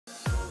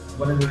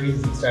one of the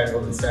reasons we started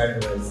what we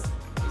started was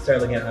we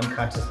started looking at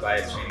unconscious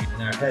bias training.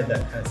 In our head,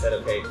 that kind of said,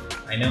 okay,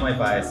 I know my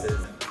biases,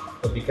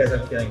 but because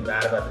I'm feeling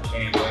bad about the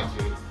training I'm going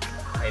through,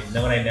 I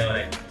know what I know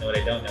and I know what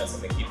I don't know, so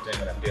I'm going to keep doing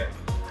what I'm doing,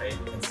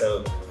 right? And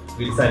so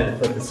we decided to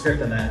flip the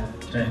script on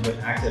that, turn it into an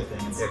active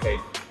thing and say, okay,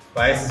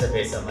 biases are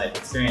based on life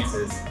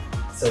experiences,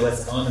 so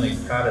let's own them and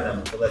be proud of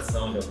them, but let's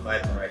know when to apply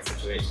them in the right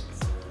situations.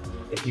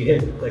 If you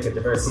hit like a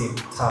diversity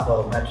top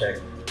level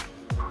metric,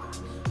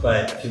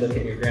 but if you look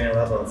at your granular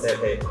level and say,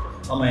 okay,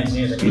 all my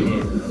engineers are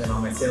Indian, and then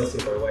all my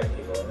salespeople are white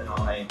people, and then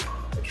all my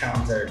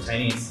accountants are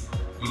Chinese,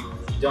 you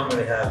don't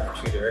really have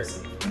true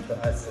diversity. And for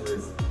us, it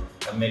was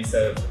a mix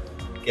of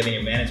getting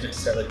your management to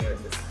start looking at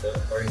the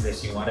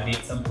organization you want to be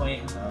at some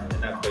point,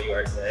 and not where you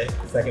are today.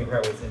 The second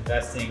part was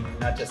investing,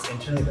 not just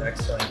internally, but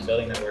externally, in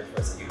building that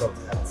workforce that you hope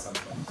to have at some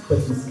point.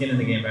 Put some skin in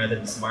the game rather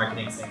than just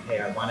marketing saying, hey,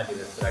 I want to do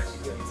this, but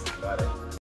actually doing something about it.